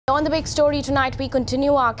On the big story tonight, we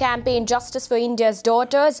continue our campaign Justice for India's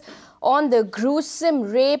Daughters on the gruesome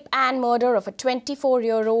rape and murder of a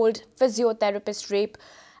 24-year-old physiotherapist rape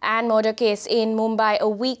and murder case in Mumbai a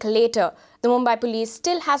week later. The Mumbai police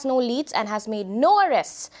still has no leads and has made no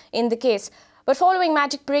arrests in the case. But following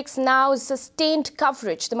Magicbricks NOW's sustained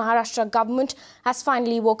coverage, the Maharashtra Government has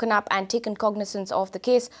finally woken up and taken cognizance of the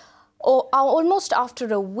case. Almost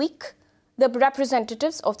after a week, the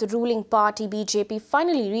representatives of the ruling party BJP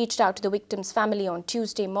finally reached out to the victim's family on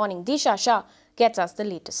Tuesday morning. Disha Shah gets us the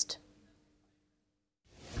latest.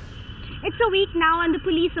 It's a week now and the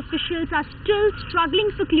police officials are still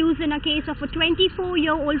struggling for clues in a case of a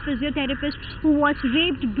 24-year-old physiotherapist who was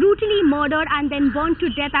raped, brutally murdered and then burnt to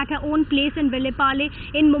death at her own place in Vilepale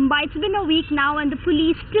in Mumbai. It's been a week now and the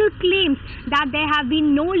police still claims that there have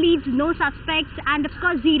been no leads, no suspects and of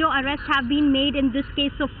course zero arrests have been made in this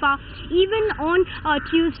case so far. Even on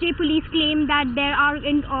Tuesday, police claim that there are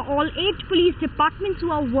in all 8 police departments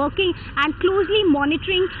who are working and closely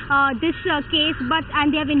monitoring this case,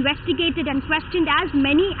 and they have investigated and questioned as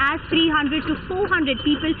many as 300 to 400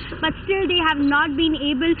 people, but still they have not been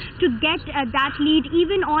able to get that lead.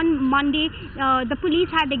 Even on Monday, the police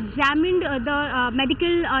had examined the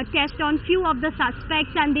medical test on few of the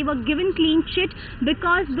suspects and they were given clean chit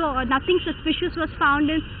because nothing suspicious was found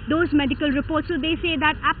in those medical reports. So they say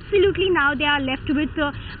that absolutely now they are left with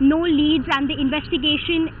no leads and the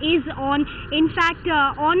investigation is on. In fact,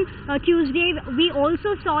 on Tuesday, we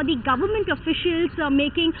also saw the government officials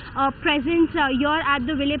making presence here at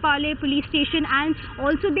the Vilepale police station, and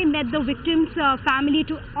also they met the victim's family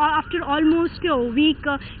after almost a week.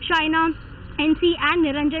 Shaina NC and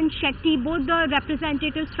Niranjan Shetty, both the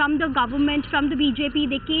representatives from the government, from the BJP,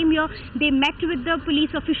 they came here, they met with the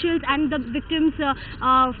police officials and the victim's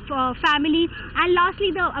family. And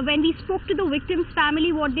lastly, when we spoke to the victim's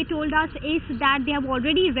family, what they told us is that they have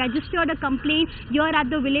already registered a complaint here at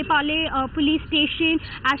the Vilepale police station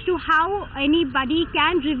as to how anybody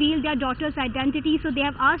can reveal their daughter's identity. So they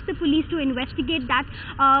have asked the police to investigate that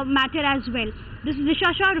matter as well. This is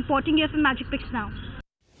Disha Shah reporting here from Magicbricks Now.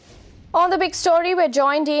 On the big story, we're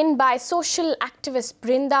joined in by social activist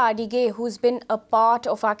Brinda Adige, who's been a part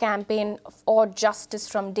of our campaign for justice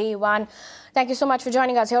from day one. Thank you so much for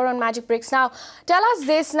joining us here on Magicbricks Now. Tell us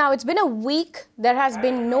this now, it's been a week, there has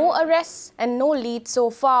been no arrests and no leads so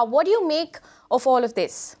far. What do you make of all of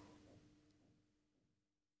this?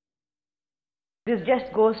 This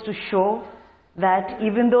just goes to show that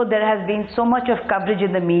even though there has been so much of coverage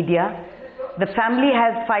in the media, the family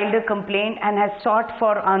has filed a complaint and has sought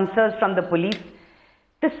for answers from the police.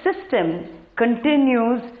 The system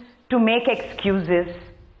continues to make excuses.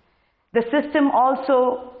 The system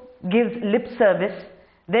also gives lip service.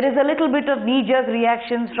 There is a little bit of knee-jerk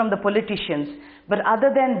reactions from the politicians, but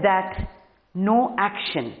other than that, no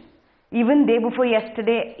action. Even day before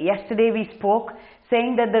yesterday we spoke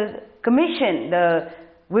saying that the commission, the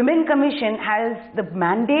Women Commission, has the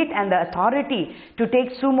mandate and the authority to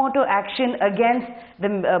take suo motu action against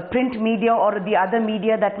the print media or the other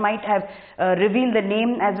media that might have revealed the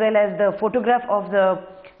name as well as the photograph of the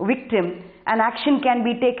victim, and action can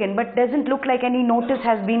be taken, but doesn't look like any notice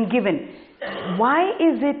has been given. Why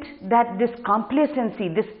is it that this complacency,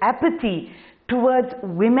 this apathy towards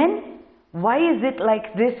women, why is it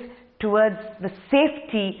like this towards the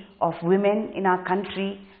safety of women in our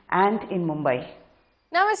country and in Mumbai?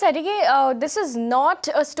 Now, Ms. Adige, this is not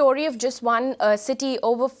a story of just one city.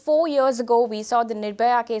 Over 4 years ago, we saw the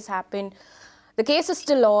Nirbhaya case happen. The case is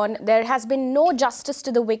still on. There has been no justice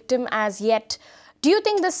to the victim as yet. Do you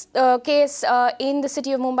think this case in the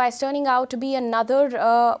city of Mumbai is turning out to be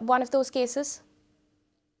another one of those cases?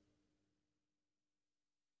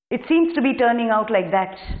 It seems to be turning out like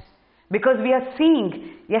that, because we are seeing,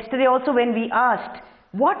 yesterday also when we asked,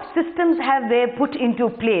 what systems have they put into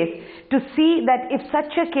place to see that if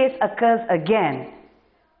such a case occurs again,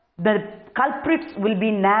 the culprits will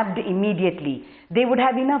be nabbed immediately. They would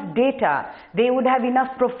have enough data, they would have enough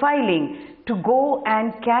profiling to go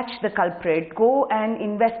and catch the culprit, go and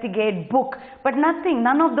investigate, book, but nothing,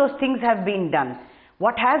 none of those things have been done.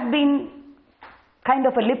 What has been kind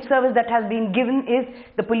of a lip service that has been given is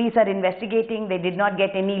the police are investigating, they did not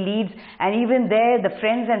get any leads, and even there the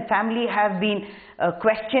friends and family have been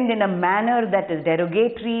questioned in a manner that is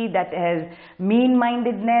derogatory, that has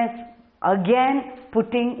mean-mindedness, again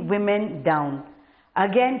putting women down,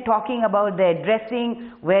 again talking about their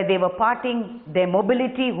dressing, where they were parting, their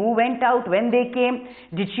mobility, who went out, when they came,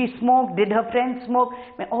 did she smoke, did her friends smoke.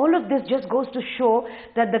 All of this just goes to show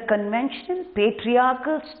that the conventional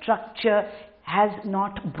patriarchal structure has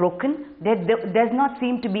not broken. There does not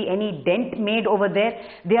seem to be any dent made over there.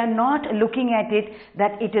 They are not looking at it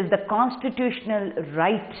that it is the constitutional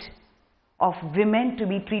right of women to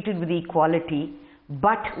be treated with equality.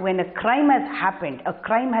 But when a crime has happened, a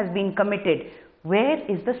crime has been committed, where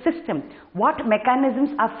is the system? What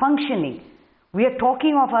mechanisms are functioning? We are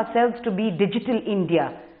talking of ourselves to be digital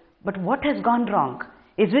India, but what has gone wrong?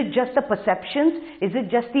 Is it just the perceptions? Is it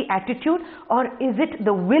just the attitude? Or is it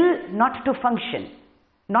the will not to function,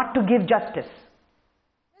 not to give justice?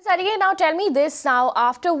 Ms. Adige, now tell me this now,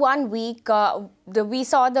 after 1 week, we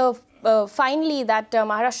saw finally that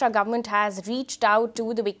Maharashtra government has reached out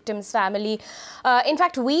to the victim's family. In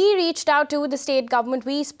fact, we reached out to the state government.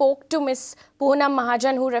 We spoke to Ms. Poonam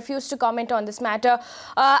Mahajan, who refused to comment on this matter.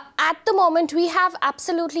 At the moment, we have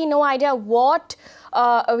absolutely no idea what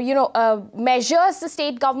measures the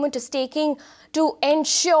state government is taking to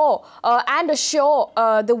ensure and assure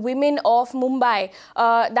the women of Mumbai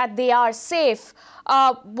that they are safe.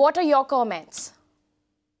 What are your comments?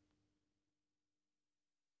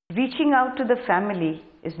 Reaching out to the family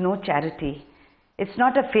is no charity. It's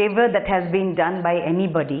not a favor that has been done by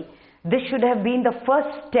anybody. This should have been the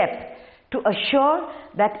first step to assure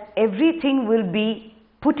that everything will be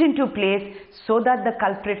put into place so that the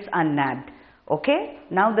culprits are nabbed. Okay?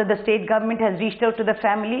 Now that the state government has reached out to the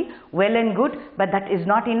family, well and good, but that is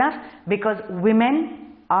not enough because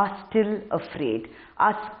women are still afraid,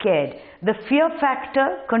 are scared. The fear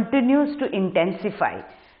factor continues to intensify.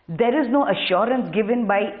 There is no assurance given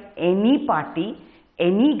by any party,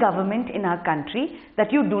 any government in our country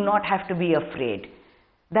that you do not have to be afraid,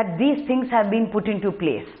 that these things have been put into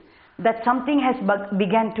place, that something has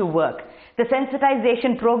begun to work. The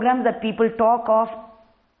sensitization programs that people talk of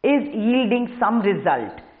is yielding some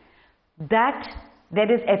result, that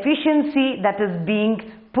there is efficiency that is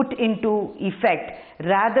being put into effect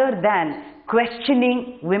rather than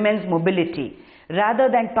questioning women's mobility, rather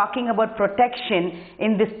than talking about protection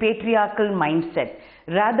in this patriarchal mindset,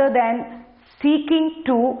 rather than seeking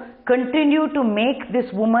to continue to make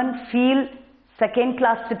this woman feel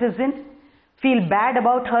second-class citizen, feel bad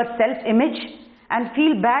about her self-image, and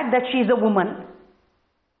feel bad that she is a woman,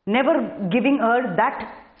 never giving her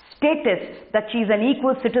that status that she is an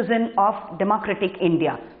equal citizen of democratic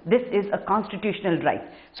India. This is a constitutional right.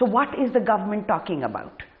 So what is the government talking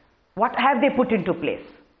about? What have they put into place?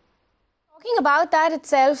 Talking about that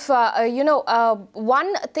itself,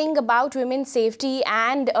 one thing about women's safety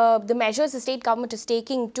and the measures the state government is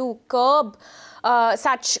taking to curb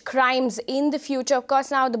such crimes in the future. Of course,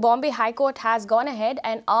 now the Bombay High Court has gone ahead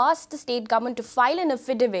and asked the state government to file an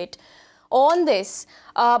affidavit on this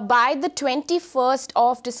by the 21st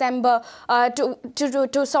of December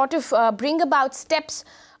to sort of bring about steps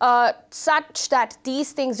such that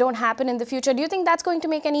these things don't happen in the future. Do you think that's going to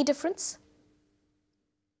make any difference?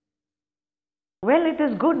 Well, it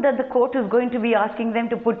is good that the court is going to be asking them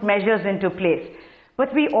to put measures into place.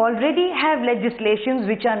 But we already have legislations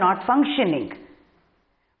which are not functioning.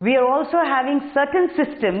 We are also having certain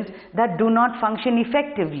systems that do not function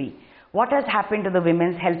effectively. What has happened to the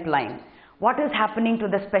Women's Helpline? What is happening to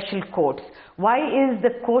the special courts? Why is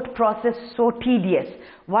the court process so tedious?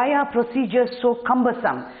 Why are procedures so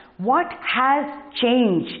cumbersome? What has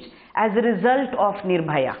changed as a result of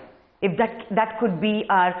Nirbhaya? If that could be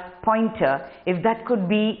our pointer, if that could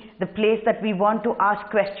be the place that we want to ask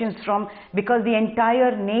questions from, because the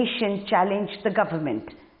entire nation challenged the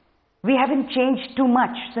government. We haven't changed too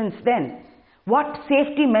much since then. What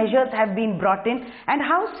safety measures have been brought in and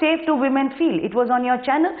how safe do women feel? It was on your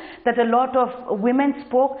channel that a lot of women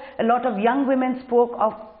spoke, a lot of young women spoke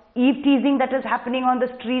of eve teasing that is happening on the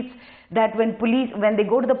streets, that when they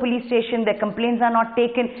go to the police station, their complaints are not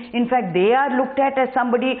taken. In fact, they are looked at as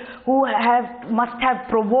somebody who must have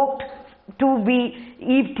provoked to be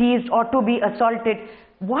eve teased or to be assaulted.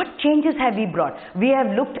 What changes have we brought? We have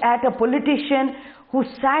looked at a politician who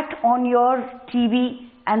sat on your TV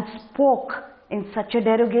and spoke in such a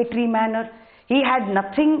derogatory manner. He had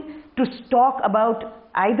nothing to talk about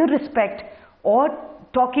either respect or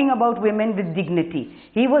talking about women with dignity.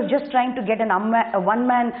 He was just trying to get a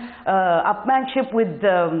one-man upmanship with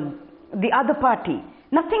the other party.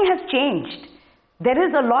 Nothing has changed. There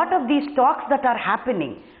is a lot of these talks that are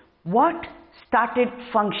happening. What started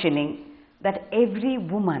functioning? That every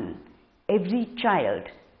woman, every child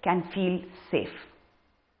can feel safe.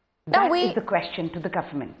 That is the question to the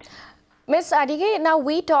government. Ms. Adige, now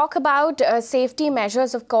we talk about safety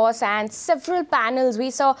measures, of course, and several panels. We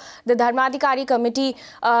saw the Dharmadhikari committee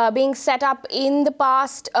being set up in the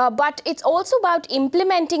past, but it's also about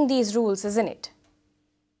implementing these rules, isn't it?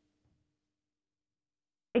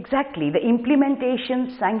 Exactly. The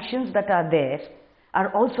implementation sanctions that are there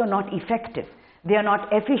are also not effective. They are not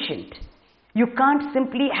efficient. You can't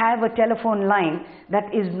simply have a telephone line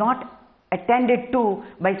that is not attended to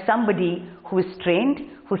by somebody who is trained,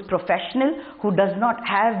 who is professional, who does not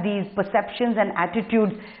have these perceptions and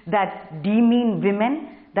attitudes that demean women,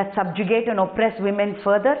 that subjugate and oppress women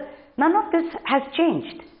further. None of this has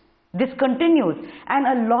changed. This continues, and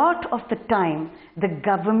a lot of the time the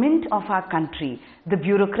government of our country, the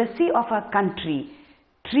bureaucracy of our country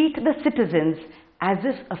treat the citizens as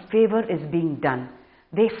if a favor is being done.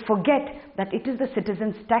 They forget that it is the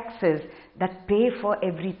citizens' taxes that pay for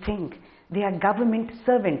everything. They are government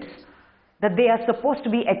servants, that they are supposed to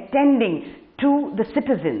be attending to the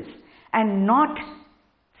citizens and not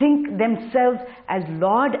think themselves as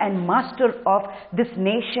lord and master of this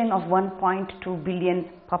nation of 1.2 billion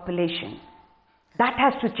population. That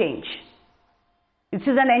has to change. This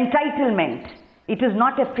is an entitlement. It is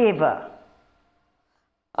not a favor.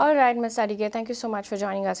 All right, Ms. Adige, thank you so much for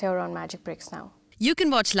joining us here on Magic Bricks Now. You can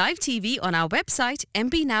watch live TV on our website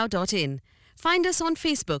mpnow.in. Find us on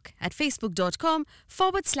Facebook at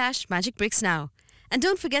facebook.com/magicbricksnow. And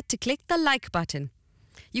don't forget to click the like button.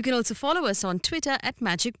 You can also follow us on Twitter at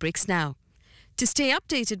magicbricksnow. To stay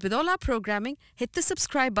updated with all our programming, hit the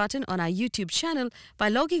subscribe button on our YouTube channel by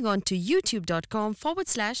logging on to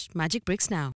youtube.com/magicbricksnow.